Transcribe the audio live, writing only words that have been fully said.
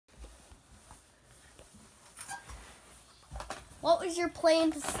What was your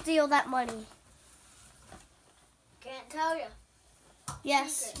plan to steal that money? Can't tell you.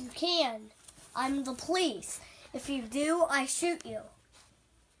 Yes, you can. I'm the police. If you do, I shoot you.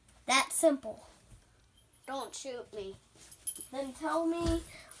 That simple. Don't shoot me. Then tell me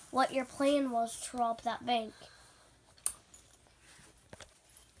what your plan was to rob that bank.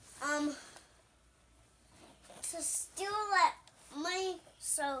 To steal that money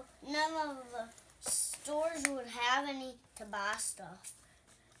so none of the stores would have any to buy stuff.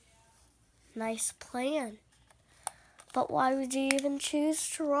 Nice plan. But why would you even choose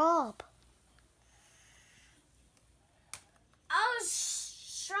to rob? I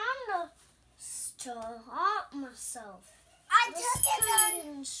was trying to stop myself. I took it.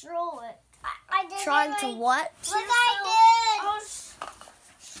 Couldn't control it. I did Trying it to like, what? like I I was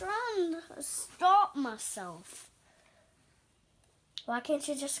trying to stop myself. Why can't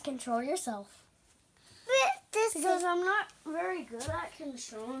you just control yourself? did. This Because I'm not very good at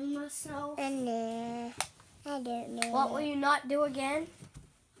controlling myself. I don't know. What will you not do again?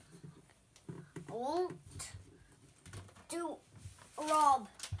 I won't do rob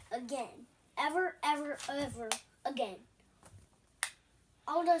again. Ever again.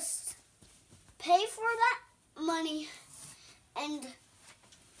 I'll just pay for that money and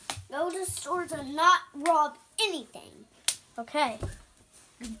go to stores and not rob anything. Okay.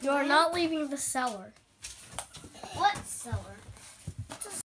 You're not leaving the cellar. What seller?